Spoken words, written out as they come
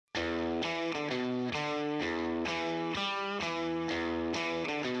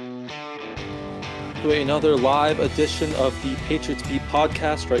to another live edition of the Patriots Beat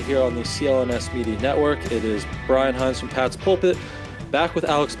podcast right here on the CLNS Media Network. It is Brian Hines from Pat's Pulpit, back with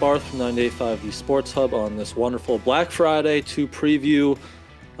Alex Barth from 98.5 The Sports Hub on this wonderful Black Friday to preview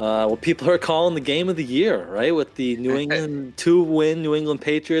what people are calling the game of the year, right? With the New England 2-win New England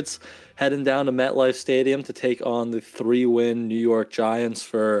Patriots heading down to MetLife Stadium to take on the 3-win New York Giants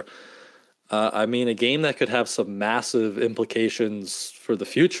for a game that could have some massive implications for the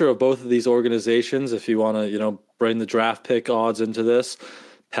future of both of these organizations. If you want to, bring the draft pick odds into this,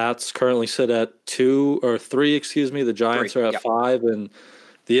 Pats currently sit at 2 or 3, The Giants are at 5, and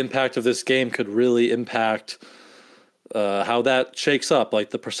the impact of this game could really impact how that shakes up, like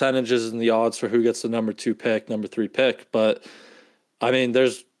the percentages and the odds for who gets the number 2 pick, number 3 pick. But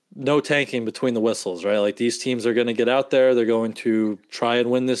there's no tanking between the whistles, right? Like, these teams are going to get out there. They're going to try and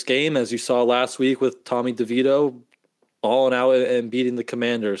win this game, as you saw last week with Tommy DeVito balling out and beating the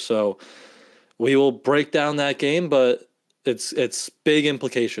Commanders. So we will break down that game, but it's big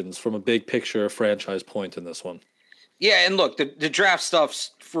implications from a big picture franchise point in this one. Yeah, and look, the draft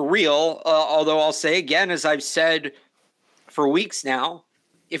stuff's for real, although I'll say again, as I've said for weeks now,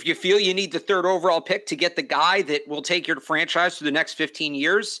 if you feel you need the 3rd overall pick to get the guy that will take your franchise for the next 15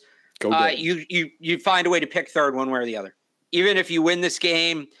 years, you find a way to pick 3rd one way or the other. Even if you win this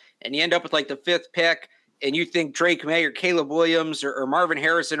game and you end up with like the 5th pick and you think Drake May or Caleb Williams or Marvin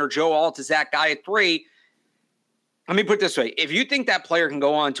Harrison or Joe Alt is that guy at 3, let me put it this way. If you think that player can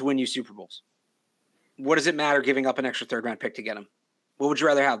go on to win you Super Bowls, what does it matter giving up an extra 3rd round pick to get him? What would you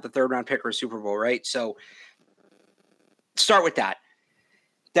rather have, the 3rd round pick or a Super Bowl, right? So start with that.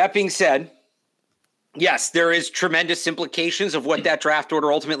 That being said, yes, there is tremendous implications of what that draft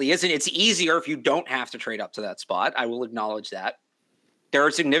order ultimately is, and it's easier if you don't have to trade up to that spot. I will acknowledge that. There are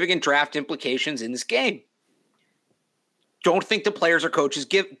significant draft implications in this game. Don't think the players or coaches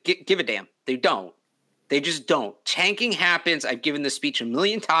give a damn. They don't. They just don't. Tanking happens. I've given this speech a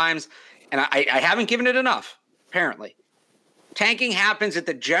million times, and I haven't given it enough, apparently. Tanking happens at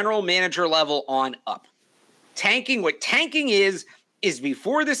the general manager level on up. What tanking is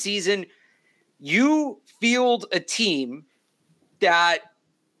before the season, you field a team that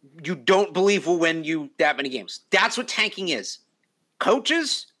you don't believe will win you that many games. That's what tanking is.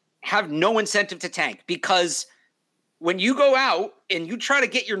 Coaches have no incentive to tank, because when you go out and you try to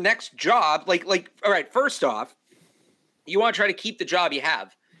get your next job, like, all right, first off, you want to try to keep the job you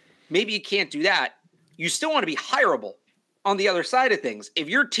have. Maybe you can't do that. You still want to be hireable on the other side of things. If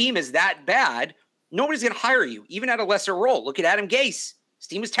your team is that bad, nobody's going to hire you, even at a lesser role. Look at Adam Gase. His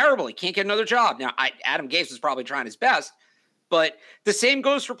team is terrible. He can't get another job. Now, Adam Gase was probably trying his best, but the same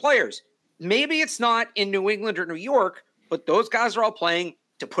goes for players. Maybe it's not in New England or New York, but those guys are all playing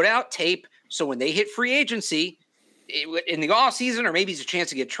to put out tape, so when they hit free agency in the offseason, or maybe it's a chance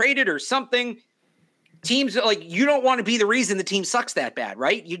to get traded or something, teams, like, you don't want to be the reason the team sucks that bad,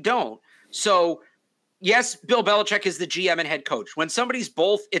 right? You don't. So, yes, Bill Belichick is the GM and head coach. When somebody's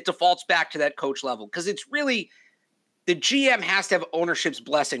both, it defaults back to that coach level, because it's really the GM has to have ownership's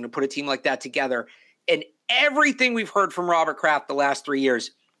blessing to put a team like that together. And everything we've heard from Robert Kraft the last 3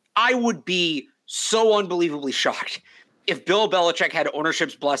 years, I would be so unbelievably shocked if Bill Belichick had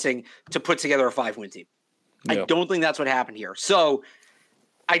ownership's blessing to put together a 5-win team. Yeah. I don't think that's what happened here. So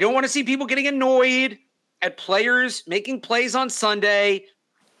I don't want to see people getting annoyed at players making plays on Sunday.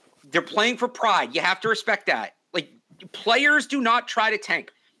 They're playing for pride. You have to respect that. Like, players do not try to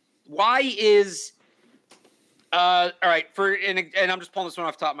tank. Why is all right, and I'm just pulling this one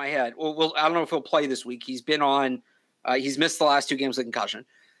off the top of my head. Well, I don't know if he'll play this week. He's been on he's missed the last 2 games with concussion.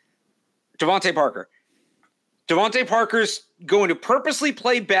 Devontae Parker. Devontae Parker's going to purposely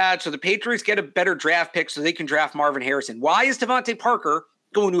play bad so the Patriots get a better draft pick so they can draft Marvin Harrison. Why is Devontae Parker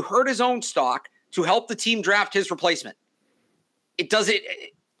going to hurt his own stock to help the team draft his replacement? It doesn't.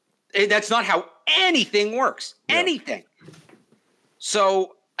 That's not how anything works. Yeah. Anything.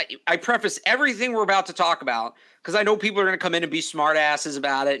 So I preface everything we're about to talk about, because I know people are going to come in and be smart asses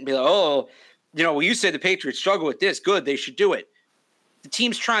about it and be like, oh, you say the Patriots struggle with this. Good, they should do it. The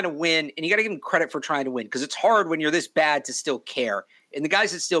team's trying to win, and you got to give them credit for trying to win, because it's hard when you're this bad to still care. And the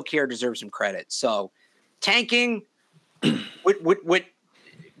guys that still care deserve some credit. So tanking, what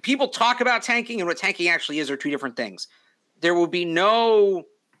people talk about tanking and what tanking actually is are 2 different things. There will be no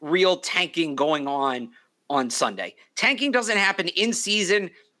real tanking going on Sunday. Tanking doesn't happen in season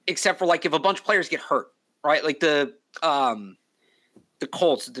except for, like, if a bunch of players get hurt, right? Like the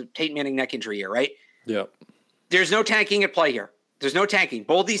Colts, the Peyton Manning neck injury here, right? Yeah. There's no tanking at play here. There's no tanking.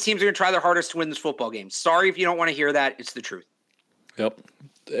 Both these teams are going to try their hardest to win this football game. Sorry if you don't want to hear that. It's the truth. Yep.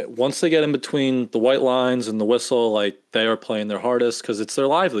 once they get in between the white lines and the whistle, like they are playing their hardest because it's their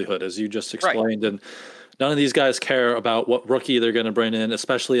livelihood, as you just explained. Right. And none of these guys care about what rookie they're going to bring in,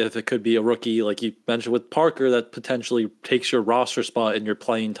 especially if it could be a rookie, like you mentioned with Parker, that potentially takes your roster spot in your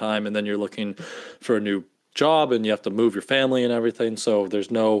playing time, and then you're looking for a new job and you have to move your family and everything. So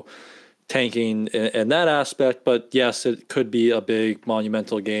there's no tanking in that aspect. But yes, it could be a big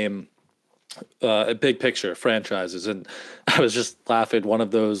monumental game, a big picture franchises. And I was just laughing. One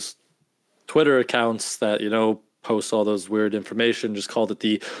of those Twitter accounts that, posts all those weird information just called it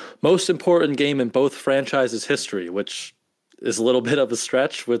the most important game in both franchises' history, which is a little bit of a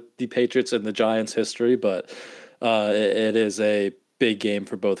stretch with the Patriots and the Giants' history, but it is a big game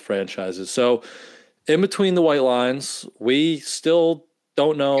for both franchises. So in between the white lines, we still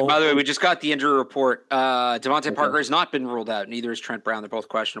don't know. And by the way, we just got the injury report. Devontae Parker has not been ruled out. Neither is Trent Brown. They're both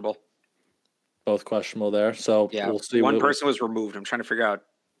questionable. Both questionable there. So yeah, we'll see. One person was removed. I'm trying to figure out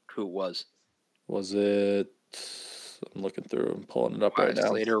who it was. Was it? I'm looking through and pulling it up right now.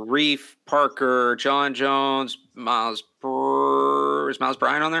 Slater, Reef, Parker, John Jones, Miles. Is Miles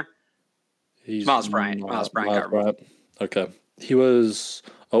Bryant on there? He's Miles Bryant. Miles Bryant got removed. Okay. He was.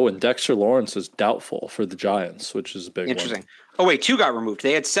 Oh, and Dexter Lawrence is doubtful for the Giants, which is a big Interesting. one. Oh, wait, 2 got removed.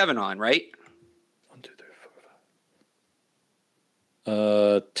 They had 7 on, right? 1, 2, 3,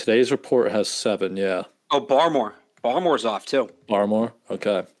 4, 5. Today's report has 7, yeah. Oh, Barmore. Barmore's off, too. Barmore?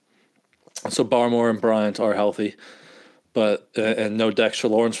 Okay. So Barmore and Bryant are healthy. But and no Dexter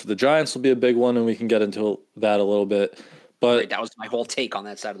Lawrence for the Giants will be a big one, and we can get into that a little bit. But right, that was my whole take on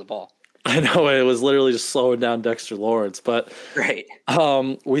that side of the ball. I know it was literally just slowing down Dexter Lawrence, but right.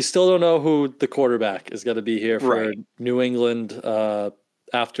 We still don't know who the quarterback is going to be here for New England.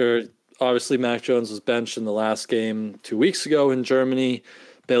 After obviously Mac Jones was benched in the last game 2 weeks ago in Germany,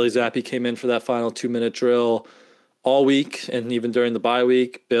 Bailey Zappi came in for that final 2-minute drill all week, and even during the bye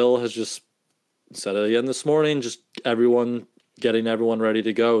week, Bill has just said it again this morning, just getting everyone ready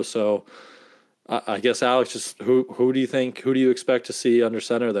to go. So I guess, Alex, just who do you expect to see under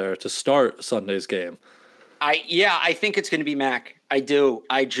center there to start Sunday's game? I think it's going to be Mac. I do.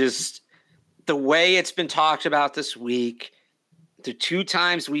 The way it's been talked about this week, the 2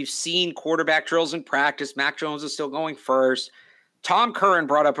 times we've seen quarterback drills in practice, Mac Jones is still going first. Tom Curran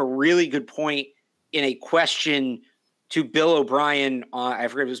brought up a really good point in a question to Bill O'Brien on, I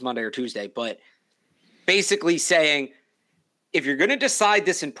forget if it was Monday or Tuesday, but basically saying, if you're going to decide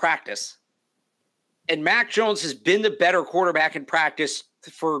this in practice, and Mac Jones has been the better quarterback in practice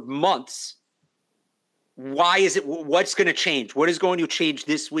for months, why is it? What's going to change? What is going to change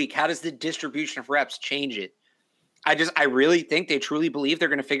this week? How does the distribution of reps change it? I really think they truly believe they're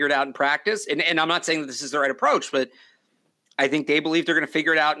going to figure it out in practice. And I'm not saying that this is the right approach, but I think they believe they're going to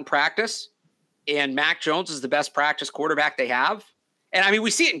figure it out in practice. And Mac Jones is the best practice quarterback they have. And I mean,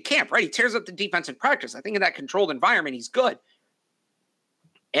 we see it in camp, right? He tears up the defense in practice. I think in that controlled environment, he's good.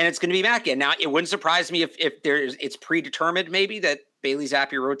 And it's going to be Mac in. Now, it wouldn't surprise me if it's predetermined maybe that Bailey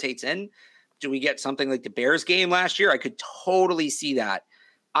Zappi rotates in. Do we get something like the Bears game last year? I could totally see that.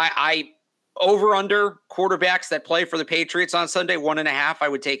 I over under quarterbacks that play for the Patriots on Sunday, 1.5, I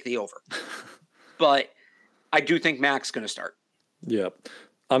would take the over. But I do think Mac's going to start. Yeah.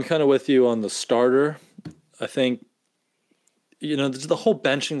 I'm kind of with you on the starter. I think, the whole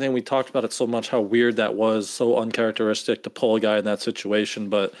benching thing, we talked about it so much, how weird that was, so uncharacteristic to pull a guy in that situation.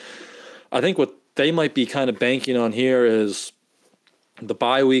 But I think what they might be kind of banking on here is the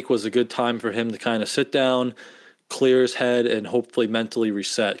bye week was a good time for him to kind of sit down, clear his head, and hopefully mentally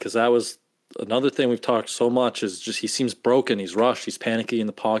reset. Because that was another thing we've talked so much is just he seems broken. He's rushed. He's panicky in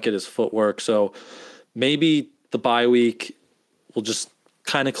the pocket, his footwork. So maybe the bye week will just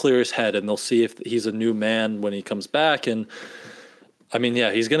kind of clear his head, and they'll see if he's a new man when he comes back. And I mean,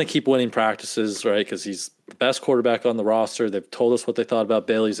 yeah, he's going to keep winning practices, right? Because he's the best quarterback on the roster. They've told us what they thought about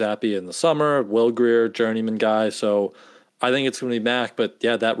Bailey Zappi in the summer, Will Grier, journeyman guy. So I think it's going to be Mac. But,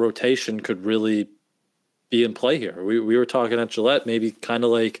 yeah, that rotation could really be in play here. We were talking at Gillette, maybe kind of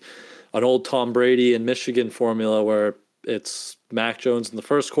like an old Tom Brady in Michigan formula where it's Mac Jones in the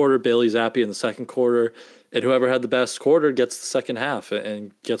first quarter, Bailey Zappi in the second quarter, and whoever had the best quarter gets the second half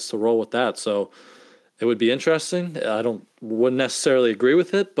and gets to roll with that. So it would be interesting. Wouldn't necessarily agree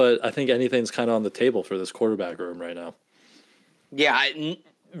with it, but I think anything's kind of on the table for this quarterback room right now. Yeah,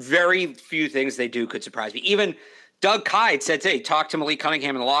 very few things they do could surprise me. Even Doug Kyde said today, talked to Malik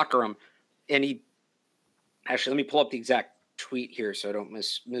Cunningham in the locker room, and let me pull up the exact tweet here so I don't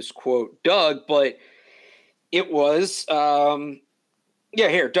misquote Doug, but it was,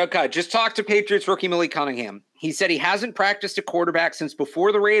 here, Doug Kyde just talked to Patriots rookie Malik Cunningham. He said he hasn't practiced a quarterback since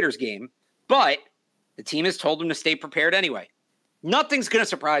before the Raiders game, but the team has told him to stay prepared anyway. Nothing's going to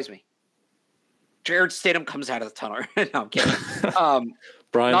surprise me. Jared Stidham comes out of the tunnel. No, I'm kidding.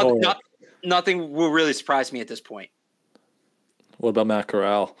 Brian Nothing will really surprise me at this point. What about Matt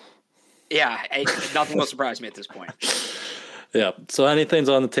Corral? Yeah, nothing will surprise me at this point. Yeah, so anything's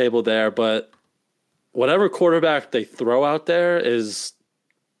on the table there, but whatever quarterback they throw out there is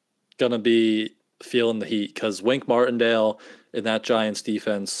going to be feeling the heat because Wink Martindale in that Giants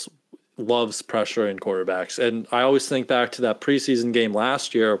defense loves pressuring quarterbacks. And I always think back to that preseason game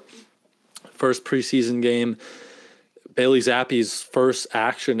last year, first preseason game, Bailey Zappi's first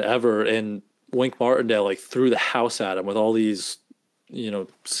action ever, and Wink Martindale like threw the house at him with all these,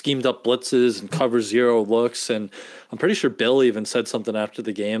 schemed up blitzes and cover zero looks. And I'm pretty sure Bill even said something after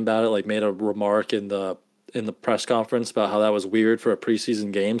the game about it, like made a remark in the press conference about how that was weird for a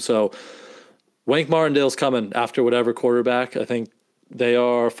preseason game. So Wink Martindale's coming after whatever quarterback. I think they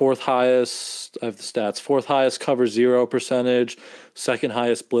are fourth highest. I have the stats. Fourth highest cover zero percentage, second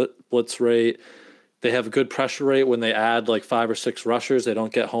highest blitz rate. They have a good pressure rate when they add like 5 or 6 rushers. They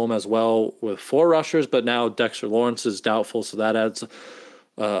don't get home as well with 4 rushers, but now Dexter Lawrence is doubtful, so that adds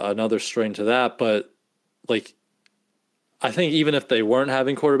another string to that. But like, I think even if they weren't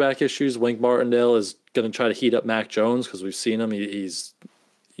having quarterback issues, Wink Martindale is going to try to heat up Mac Jones because we've seen him. He's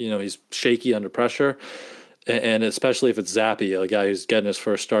shaky under pressure. And especially if it's Zappy, a guy who's getting his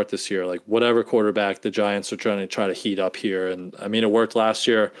first start this year, like whatever quarterback the Giants are trying to heat up here. And I mean, it worked last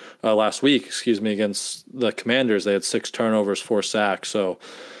week, against the Commanders. They had 6 turnovers, 4 sacks. So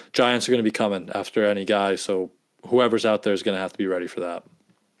Giants are going to be coming after any guy. So whoever's out there is going to have to be ready for that.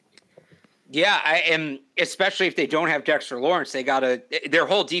 Yeah, I am, especially if they don't have Dexter Lawrence, their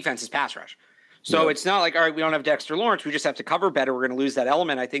whole defense is pass rush. So It's not like, all right, we don't have Dexter Lawrence. We just have to cover better. We're going to lose that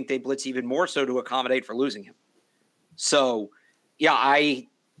element. I think they blitz even more so to accommodate for losing him. So, yeah, I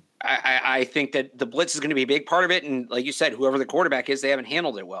think that the blitz is going to be a big part of it. And like you said, whoever the quarterback is, they haven't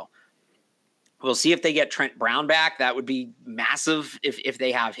handled it well. We'll see if they get Trent Brown back. That would be massive if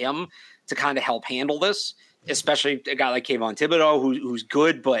they have him to kind of help handle this, especially a guy like Kayvon Thibodeau, who's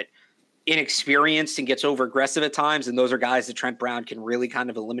good but inexperienced and gets over aggressive at times. And those are guys that Trent Brown can really kind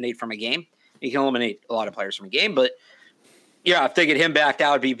of eliminate from a game. He can eliminate a lot of players from a game, but yeah, if they get him back, that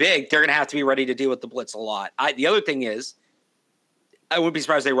would be big. They're going to have to be ready to deal with the blitz a lot. The other thing is, I wouldn't be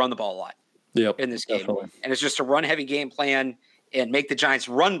surprised if they run the ball a lot in this game. Definitely. And it's just a run-heavy game plan and make the Giants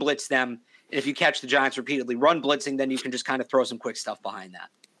run blitz them. And if you catch the Giants repeatedly run blitzing, then you can just kind of throw some quick stuff behind that.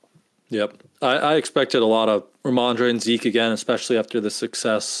 Yep. I expected a lot of Ramondre and Zeke again, especially after the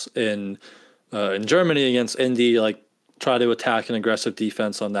success in Germany against Indy, like try to attack an aggressive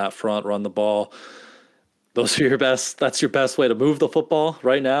defense on that front, run the ball. That's your best way to move the football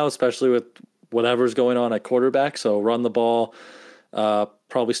right now, especially with whatever's going on at quarterback. So run the ball,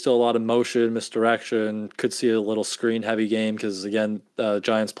 probably still a lot of motion, misdirection, could see a little screen heavy game because again,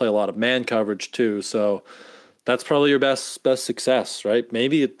 Giants play a lot of man coverage too. So that's probably your best success, right?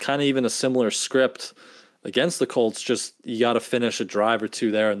 Maybe kind of even a similar script against the Colts, just you got to finish a drive or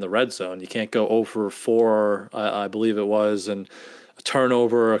two there in the red zone. You can't go over 4, I believe it was, and a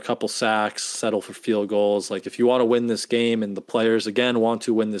turnover, a couple sacks, settle for field goals. Like if you want to win this game and the players, again, want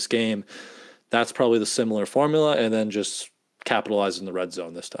to win this game, that's probably the similar formula, and then just capitalize in the red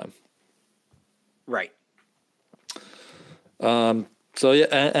zone this time. Right. So, yeah,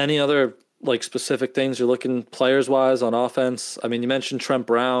 any other like specific things you're looking players-wise on offense? I mean, you mentioned Trent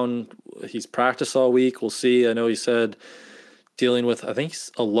Brown. He's practiced all week. We'll see. I know he said dealing with, I think,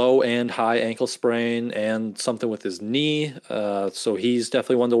 a low and high ankle sprain and something with his knee. So he's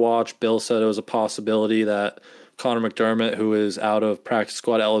definitely one to watch. Bill said it was a possibility that Connor McDermott, who is out of practice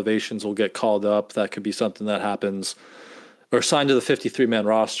squad elevations, will get called up. That could be something that happens, or signed to the 53-man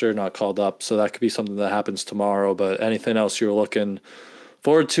roster, not called up. So that could be something that happens tomorrow. But anything else you're looking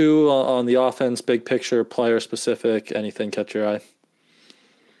forward to on the offense, big picture, player specific, anything catch your eye?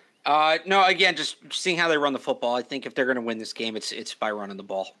 No, again, just seeing how they run the football. I think if they're going to win this game, it's by running the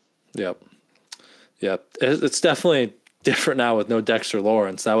ball. Yep. It's definitely different now with no Dexter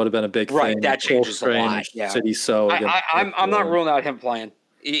Lawrence. That would have been a big thing. Right, that changes a lot. Yeah, I'm not ruling out him playing.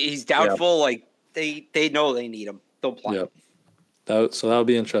 He's doubtful. Yeah. Like they know they need him. They'll play. Yep. So that'll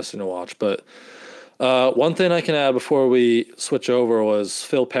be interesting to watch. But one thing I can add before we switch over was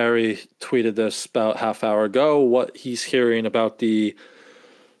Phil Perry tweeted this about half hour ago, what he's hearing about the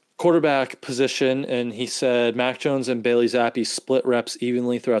quarterback position, and he said Mac Jones and Bailey Zappi split reps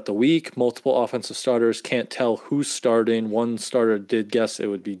evenly throughout the week. Multiple offensive starters can't tell who's starting. One starter did guess it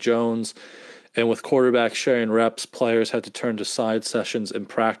would be Jones. And with quarterbacks sharing reps, players had to turn to side sessions in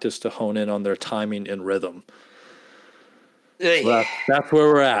practice to hone in on their timing and rhythm. So that's where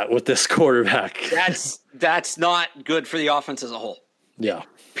we're at with this quarterback. That's not good for the offense as a whole. Yeah.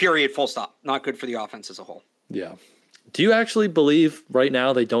 Period. Full stop. Not good for the offense as a whole. Yeah. Do you actually believe right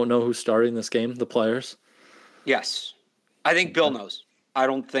now they don't know who's starting this game, the players? Yes. I think Bill knows. I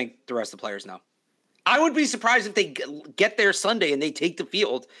don't think the rest of the players know. I would be surprised if they get there Sunday and they take the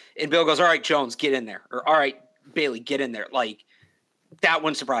field and Bill goes, all right, Jones, get in there. Or all right, Bailey, get in there. Like, that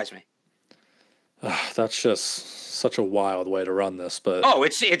wouldn't surprise me. That's just such a wild way to run this. But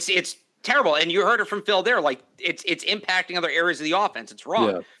it's terrible. And you heard it from Phil there. Like, it's impacting other areas of the offense. It's wrong.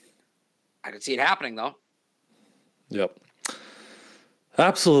 Yeah. I could see it happening, though. Yep.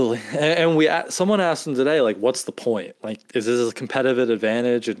 Absolutely. And someone asked him today, like, what's the point? Like, is this a competitive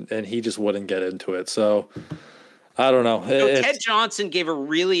advantage? And he just wouldn't get into it. So, I don't know. Ted Johnson gave a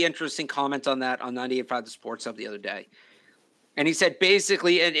really interesting comment on that on 98.5 The Sports Hub the other day. And he said,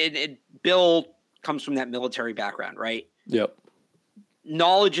 basically, and Bill comes from that military background, right? Yep.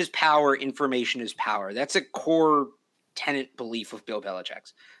 Knowledge is power. Information is power. That's a core tenet belief of Bill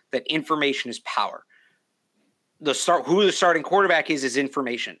Belichick's, that information is power. Who the starting quarterback is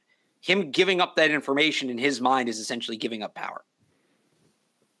information. Him giving up that information in his mind is essentially giving up power.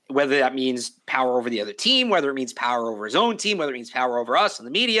 Whether that means power over the other team, whether it means power over his own team, whether it means power over us and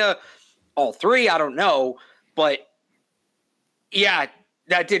the media, all three, I don't know. But yeah,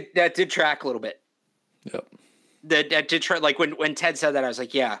 that did track a little bit. Yep. That did track. Like when Ted said that, I was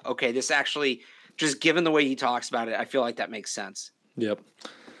like, yeah, okay, this actually, just given the way he talks about it, I feel like that makes sense. Yep.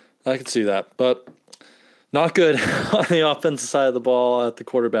 I can see that. But not good on the offensive side of the ball at the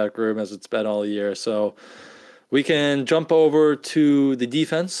quarterback room as it's been all year. So we can jump over to the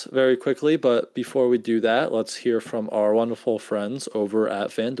defense very quickly. But before we do that, let's hear from our wonderful friends over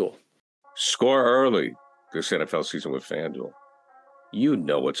at FanDuel. Score early this NFL season with FanDuel. You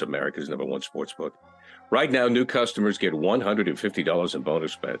know it's America's #1 sportsbook. Right now, new customers get $150 in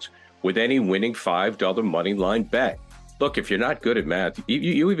bonus bets with any winning $5 money line bet. Look, if you're not good at math,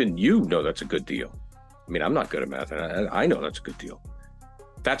 you know that's a good deal. I mean, I'm not good at math, and I know that's a good deal.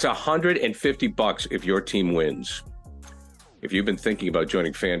 That's $150 if your team wins. If you've been thinking about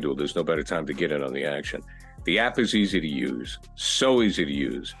joining FanDuel, there's no better time to get in on the action. The app is easy to use, so easy to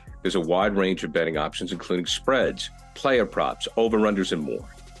use. There's a wide range of betting options, including spreads, player props, over-unders, and more.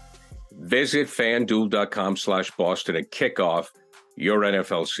 Visit FanDuel.com/Boston and kick off your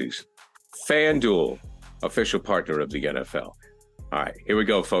NFL season. FanDuel, official partner of the NFL. All right, here we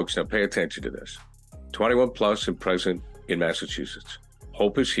go, folks. Now pay attention to this. 21 plus and present in Massachusetts.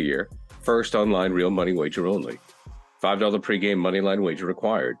 Hope is here. First online real money wager only. $5 pregame money line wager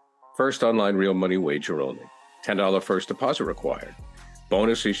required. First online real money wager only. $10 first deposit required.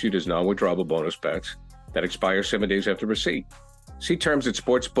 Bonus issued as non-withdrawable bonus bets that expire 7 days after receipt. See terms at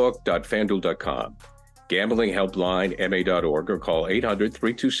sportsbook.fanduel.com. Gambling helpline ma.org or call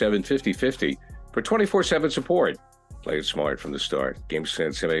 800-327-5050 for 24/7 support. Play it smart from the start.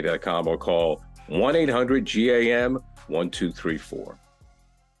 GameSenseMA.com or call 1-800-GAM-1234.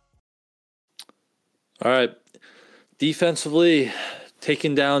 All right. Defensively,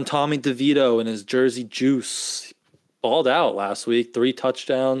 taking down Tommy DeVito and his Jersey Juice. Balled out last week, 3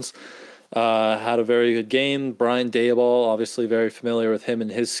 touchdowns. Had a very good game. Brian Daboll, obviously very familiar with him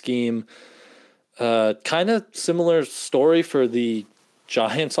and his scheme. Kind of similar story for the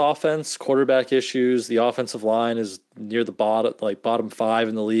Giants offense, quarterback issues. The offensive line is near the bottom 5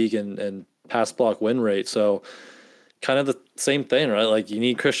 in the league and pass block win rate. So kind of the same thing, right? Like you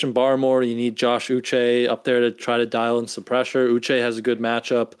need Christian Barmore, you need Josh Uche up there to try to dial in some pressure. Uche has a good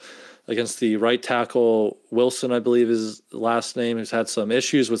matchup against the right tackle, Wilson, I believe is his last name, who's had some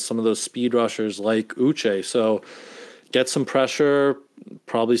issues with some of those speed rushers like Uche. So get some pressure,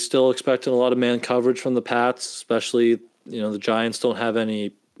 probably still expecting a lot of man coverage from the Pats, especially, the Giants don't have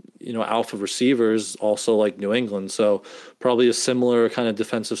any, alpha receivers also like New England. So probably a similar kind of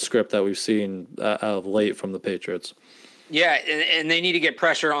defensive script that we've seen of late from the Patriots. Yeah, and they need to get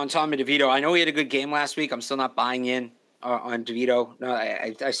pressure on Tommy DeVito. I know he had a good game last week. I'm still not buying in on DeVito. No,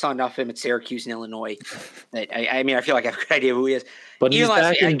 I saw enough of him at Syracuse and Illinois. I feel like I have a good idea who he is. But he's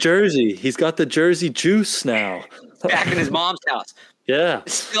back in Jersey. He's got the Jersey juice now. Back in his mom's house. Yeah.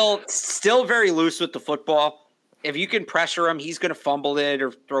 Still very loose with the football. If you can pressure him, he's going to fumble it or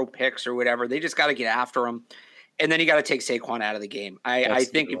throw picks or whatever. They just got to get after him. And then you got to take Saquon out of the game. I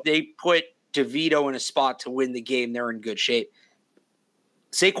think if they put DeVito in a spot to win the game, they're in good shape.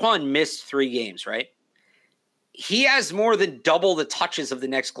 Saquon missed 3 games, right? He has more than double the touches of the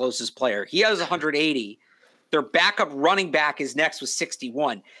next closest player. He has 180. Their backup running back is next with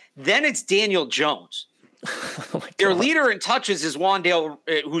 61. Then it's Daniel Jones. Oh my Their God. leader in touches is Wandale,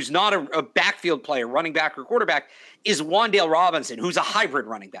 who's not a backfield player, running back or quarterback, is Wandale Robinson, who's a hybrid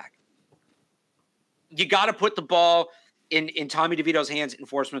running back. You got to put the ball in Tommy DeVito's hands and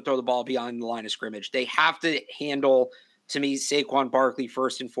force him to throw the ball beyond the line of scrimmage. They have to handle, to me, Saquon Barkley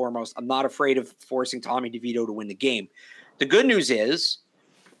first and foremost. I'm not afraid of forcing Tommy DeVito to win the game. The good news is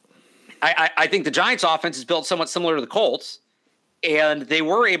I think the Giants offense is built somewhat similar to the Colts. And they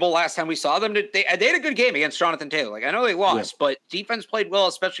were able last time we saw them. They had a good game against Jonathan Taylor. Like, I know they lost, but defense played well,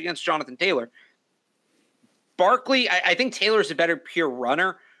 especially against Jonathan Taylor. Barkley, I think Taylor's a better pure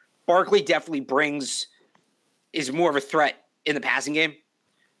runner. Barkley definitely is more of a threat in the passing game.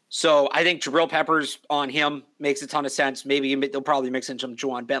 So I think Jabril Peppers on him makes a ton of sense. Maybe they'll probably mix in some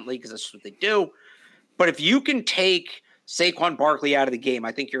Juwan Bentley because that's what they do. But if you can take Saquon Barkley out of the game,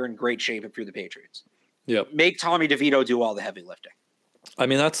 I think you're in great shape if you're the Patriots. Yep. Make Tommy DeVito do all the heavy lifting. I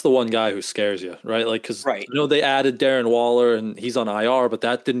mean, that's the one guy who scares you, right? Like, because Right. they added Darren Waller and he's on IR, but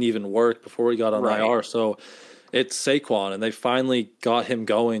that didn't even work before he got on IR. So it's Saquon, and they finally got him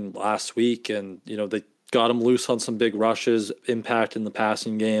going last week, and they got him loose on some big rushes, impact in the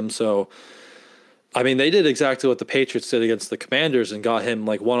passing game. So, I mean, they did exactly what the Patriots did against the Commanders and got him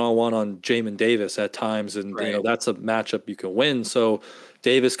like one-on-one on Jamin Davis at times, and that's a matchup you can win. So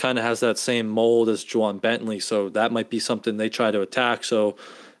Davis kind of has that same mold as Juwan Bentley, so that might be something they try to attack. So,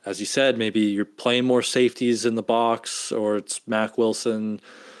 as you said, maybe you're playing more safeties in the box, or it's Mac Wilson,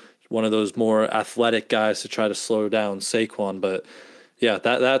 one of those more athletic guys to try to slow down Saquon. But yeah,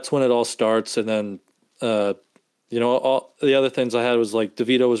 that's when it all starts. And then, all the other things I had was like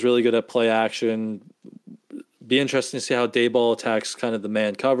DeVito was really good at play action. Be interesting to see how Dayball attacks kind of the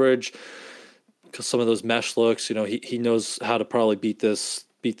man coverage. Because some of those mesh looks, he knows how to probably beat this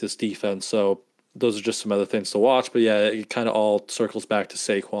defense. So those are just some other things to watch. But yeah, it kind of all circles back to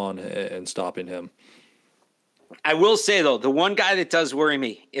Saquon and stopping him. I will say though, the one guy that does worry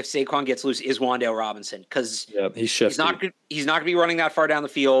me if Saquon gets loose is Wandale Robinson, because he's not going to be running that far down the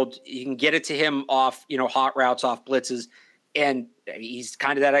field. You can get it to him off hot routes, off blitzes, and he's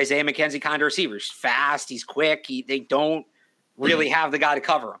kind of that Isaiah McKenzie kind of receiver. He's fast, he's quick. They don't really have the guy to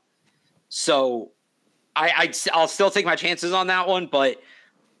cover him. So I'll still take my chances on that one. But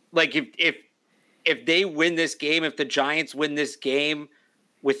like if they win this game, if the Giants win this game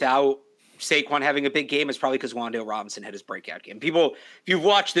without Saquon having a big game, it's probably because Wandale Robinson had his breakout game. People, if you've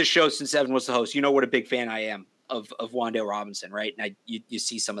watched this show since Evan was the host, you know what a big fan I am of Wandale Robinson, right? And you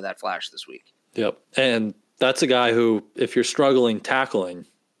see some of that flash this week. Yep. And that's a guy who, if you're struggling tackling,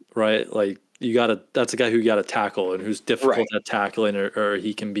 right, like that's a guy who you got to tackle and who's difficult at tackling, or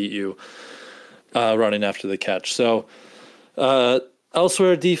he can beat you running after the catch. So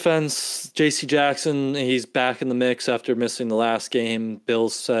elsewhere, defense, J.C. Jackson, he's back in the mix after missing the last game. Bill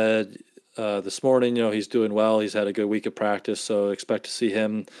said this morning, he's doing well. He's had a good week of practice, so expect to see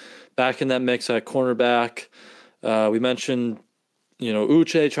him back in that mix at cornerback. We mentioned,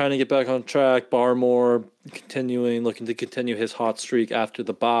 Uche trying to get back on track, Barmore looking to continue his hot streak after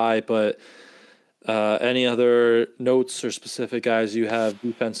the bye. But any other notes or specific guys you have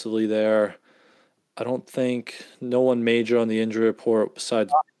defensively there? I don't think no one major on the injury report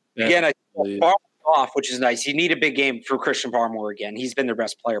besides. Again, I think Barmore off, which is nice. You need a big game for Christian Barmore again. He's been their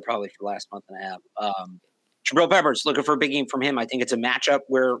best player probably for the last month and a half. Jabril Peppers, looking for a big game from him. I think it's a matchup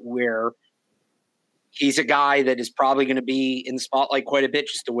where he's a guy that is probably going to be in the spotlight quite a bit,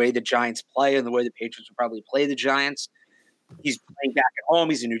 just the way the Giants play and the way the Patriots will probably play the Giants. He's playing back at home.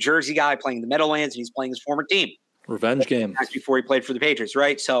 He's a New Jersey guy playing in the Meadowlands, and he's playing his former team. Revenge game. Before he played for the Patriots,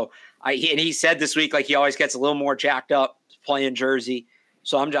 right? So he said this week, like, he always gets a little more jacked up playing Jersey.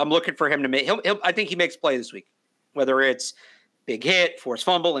 So I'm looking for him to make. I think he makes play this week, whether it's big hit, forced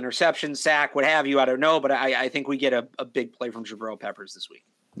fumble, interception, sack, what have you. I don't know, but I think we get a big play from Jabril Peppers this week.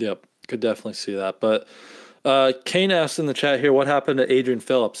 Yep, could definitely see that. But Kane asked in the chat here, what happened to Adrian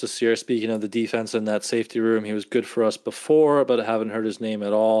Phillips this year? Speaking of the defense in that safety room, he was good for us before, but I haven't heard his name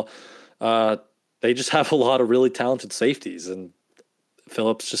at all. They just have a lot of really talented safeties, and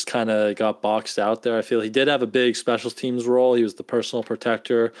Phillips just kind of got boxed out there. I feel he did have a big special teams role. He was the personal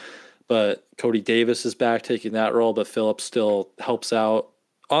protector, but Cody Davis is back taking that role, but Phillips still helps out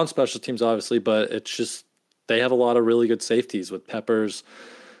on special teams, obviously, but it's just they have a lot of really good safeties with Peppers,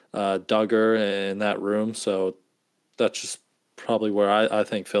 Duggar in that room. So that's just probably where I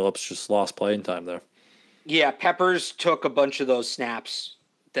think Phillips just lost playing time there. Yeah, Peppers took a bunch of those snaps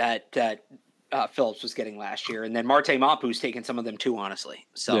that Phillips was getting last year, and then Marte Mapu's taken some of them too, honestly.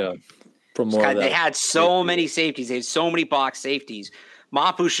 So yeah, from more of that. They had so many safeties. They had so many box safeties.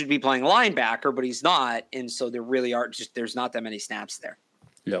 Mapu should be playing linebacker, but he's not, and so there really are there's not that many snaps there.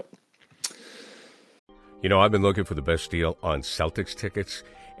 Yep. You know, I've been looking for the best deal on Celtics tickets,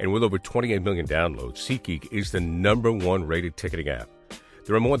 and with over 28 million downloads, SeatGeek is the #1 rated ticketing app.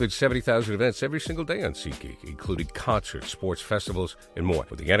 There are more than 70,000 events every single day on SeatGeek, including concerts, sports festivals, and more.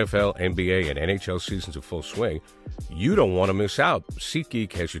 With the NFL, NBA, and NHL seasons in full swing, you don't want to miss out.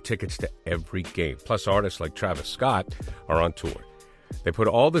 SeatGeek has your tickets to every game. Plus, artists like Travis Scott are on tour. They put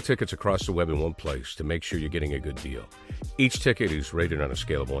all the tickets across the web in one place to make sure you're getting a good deal. Each ticket is rated on a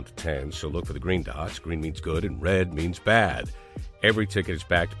scale of 1 to 10, so look for the green dots. Green means good and red means bad. Every ticket is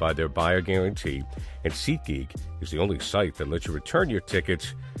backed by their buyer guarantee, and SeatGeek is the only site that lets you return your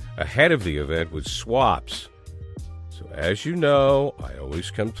tickets ahead of the event with swaps. So as you know, I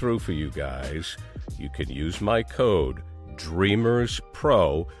always come through for you guys. You can use my code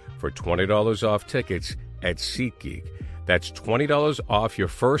DREAMERSPRO for $20 off tickets at SeatGeek. That's $20 off your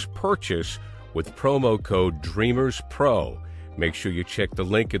first purchase with promo code DREAMERSPRO. Make sure you check the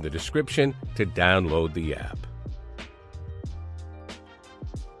link in the description to download the app.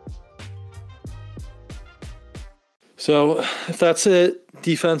 So if that's it,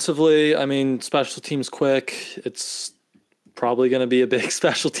 defensively, I mean, special teams quick. It's probably going to be a big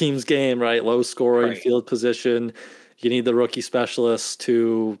special teams game, right? Low scoring, field position. You need the rookie specialists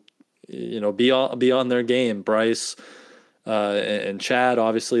to, be on their game. Bryce and Chad,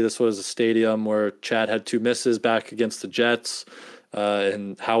 obviously this was a stadium where Chad had 2 misses back against the Jets.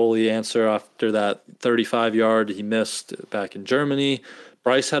 And how will he answer after that 35-yard he missed back in Germany?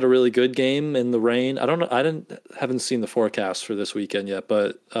 Bryce had a really good game in the rain. I don't know. Haven't seen the forecast for this weekend yet,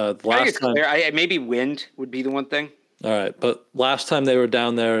 but last time maybe wind would be the one thing. All right, but last time they were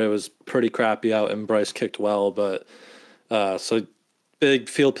down there, it was pretty crappy out, and Bryce kicked well. But so big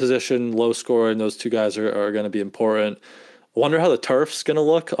field position, low score, and those 2 guys are going to be important. I wonder how the turf's going to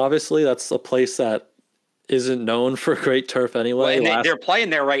look. Obviously, that's a place that isn't known for great turf anyway. Well, and they're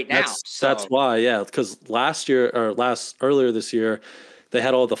playing there right now. That's why, yeah, because earlier this year, they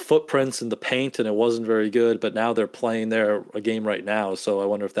had all the footprints and the paint, and it wasn't very good. But now they're playing there a game right now, so I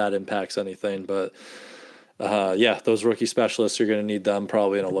wonder if that impacts anything. But those rookie specialists, you're going to need them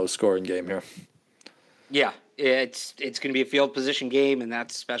probably in a low-scoring game here. Yeah, it's going to be a field position game, and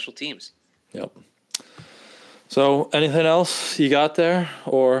that's special teams. Yep. So anything else you got there,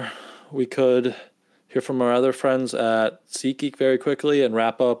 or we could hear from our other friends at SeatGeek very quickly and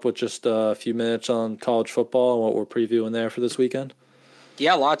wrap up with just a few minutes on college football and what we're previewing there for this weekend?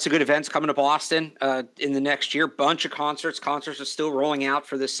 Yeah, lots of good events coming to Boston in the next year. Bunch of concerts. Concerts are still rolling out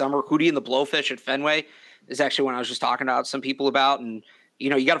for this summer. Hootie and the Blowfish at Fenway is actually one I was just talking about some people about. And,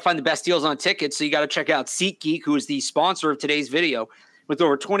 you got to find the best deals on tickets. So you got to check out SeatGeek, who is the sponsor of today's video. With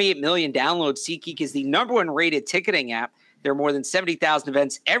over 28 million downloads, SeatGeek is the #1 rated ticketing app. There are more than 70,000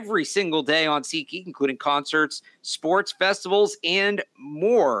 events every single day on SeatGeek, including concerts, sports, festivals, and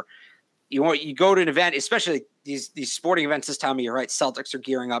more. You go to an event, especially these sporting events this time of year, right? Celtics are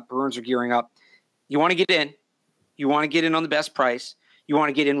gearing up, Bruins are gearing up. You want to get in. You want to get in on the best price. You want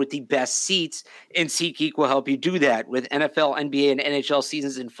to get in with the best seats, and SeatGeek will help you do that. With NFL, NBA, and NHL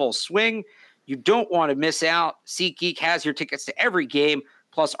seasons in full swing, you don't want to miss out. SeatGeek has your tickets to every game,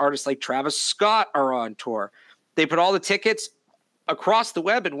 plus artists like Travis Scott are on tour. They put all the tickets across the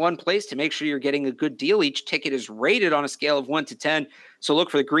web in one place to make sure you're getting a good deal. Each ticket is rated on a scale of 1 to 10. So look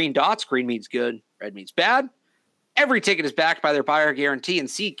for the green dots. Green means good. Red means bad. Every ticket is backed by their buyer guarantee, and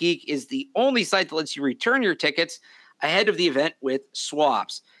SeatGeek is the only site that lets you return your tickets ahead of the event with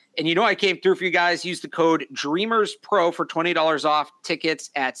swaps. And I came through for you guys. Use the code DREAMERSPRO for $20 off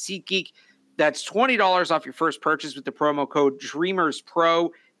tickets at SeatGeek. That's $20 off your first purchase with the promo code DREAMERSPRO,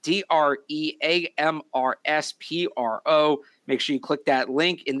 DREAMRSPRO. Make sure you click that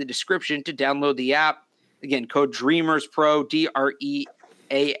link in the description to download the app. Again, code DREAMERSPRO,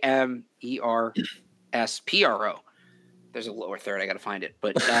 DREAMERSPRO. There's a lower third. I got to find it.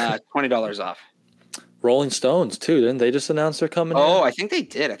 But $20 off. Rolling Stones, too. Didn't they just announce they're coming in? I think they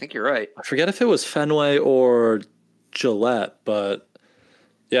did. I think you're right. I forget if it was Fenway or Gillette, but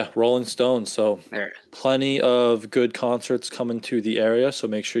yeah, Rolling Stones. So plenty of good concerts coming to the area. So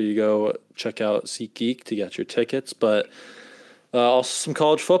make sure you go check out SeatGeek to get your tickets. But also some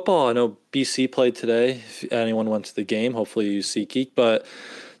college football. I know BC played today. If anyone went to the game, hopefully you use SeatGeek. But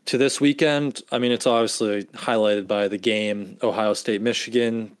to this weekend, I mean, it's obviously highlighted by the game, Ohio State,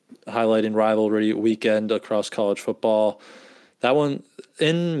 Michigan, highlighting rivalry weekend across college football. That one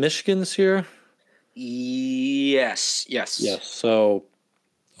in Michigan this year? Yes. So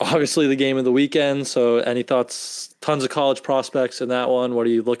obviously the game of the weekend. So any thoughts? Tons of college prospects in that one. What are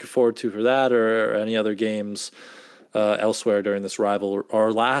you looking forward to for that, or any other games elsewhere during this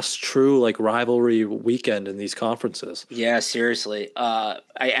our last true like rivalry weekend in these conferences. Yeah, seriously. I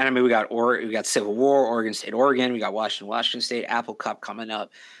mean, we got Civil War, Oregon State, Oregon. We got Washington State, Apple Cup coming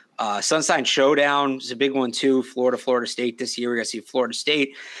up. Sunshine Showdown is a big one too. Florida State this year. We got to see if Florida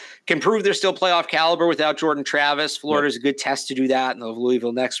State can prove they're still playoff caliber without Jordan Travis. Florida's a good test to do that, and they'll have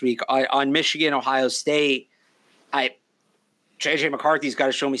Louisville next week. On Michigan, Ohio State, JJ McCarthy's got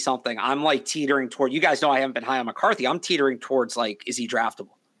to show me something. I'm like teetering toward. You guys know I haven't been high on McCarthy. I'm teetering towards like, is he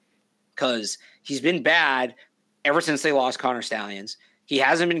draftable? Because he's been bad ever since they lost Connor Stallions. He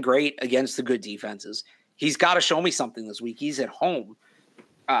hasn't been great against the good defenses. He's got to show me something this week. He's at home.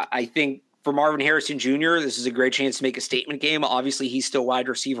 I think for Marvin Harrison Jr., this is a great chance to make a statement game. Obviously, he's still wide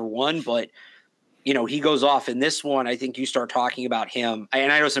receiver 1, but he goes off in this one. I think you start talking about him. And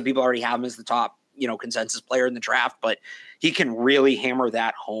I know some people already have him as the top, consensus player in the draft, but he can really hammer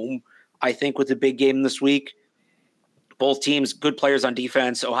that home, I think, with the big game this week. Both teams, good players on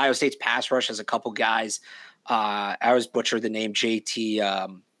defense. Ohio State's pass rush has a couple guys. I always butcher the name JT.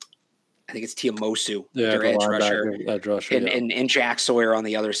 I think it's Tiamosu, their edge rusher, and Jack Sawyer on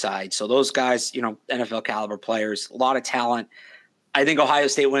the other side. So those guys, NFL caliber players, a lot of talent. I think Ohio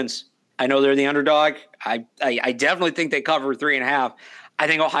State wins. I know they're the underdog. I definitely think they cover 3.5. I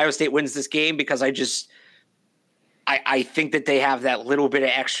think Ohio State wins this game because I think that they have that little bit of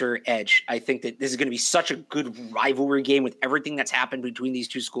extra edge. I think that this is going to be such a good rivalry game with everything that's happened between these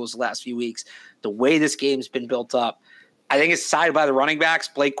two schools the last few weeks. The way this game's been built up, I think it's decided by the running backs,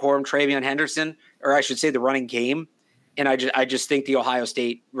 Blake Corum, Travion Henderson, or I should say the running game. And I just think the Ohio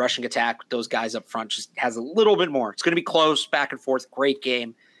State rushing attack with those guys up front just has a little bit more. It's going to be close, back and forth, great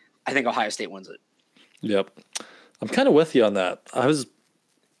game. I think Ohio State wins it. Yep. I'm kind of with you on that. I was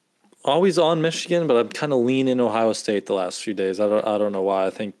always on Michigan, but I'm kind of leaning Ohio State the last few days. I don't know why.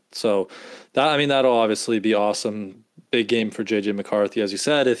 I think so. That'll obviously be awesome. Big game for JJ McCarthy, as you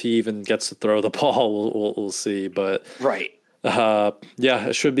said. If he even gets to throw the ball, we'll see. But right,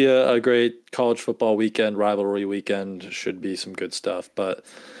 it should be a great college football weekend, rivalry weekend. Should be some good stuff. But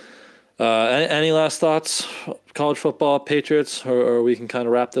any last thoughts? College football, Patriots, or we can kind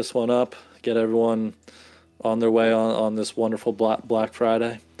of wrap this one up. Get everyone on their way on this wonderful Black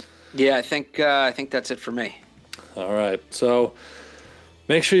Friday. Yeah, I think that's it for me. All right, so.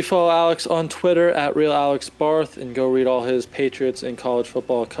 Make sure you follow Alex on Twitter at RealAlexBarth and go read all his Patriots and college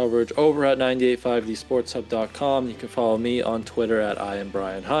football coverage over at 985thesportshub.com. You can follow me on Twitter at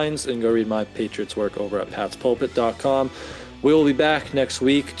IamBrianHines and go read my Patriots work over at patspulpit.com. We will be back next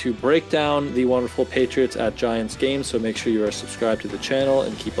week to break down the wonderful Patriots at Giants game, so make sure you are subscribed to the channel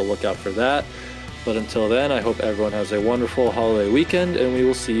and keep a lookout for that. But until then, I hope everyone has a wonderful holiday weekend, and we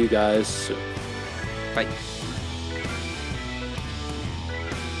will see you guys soon. Bye.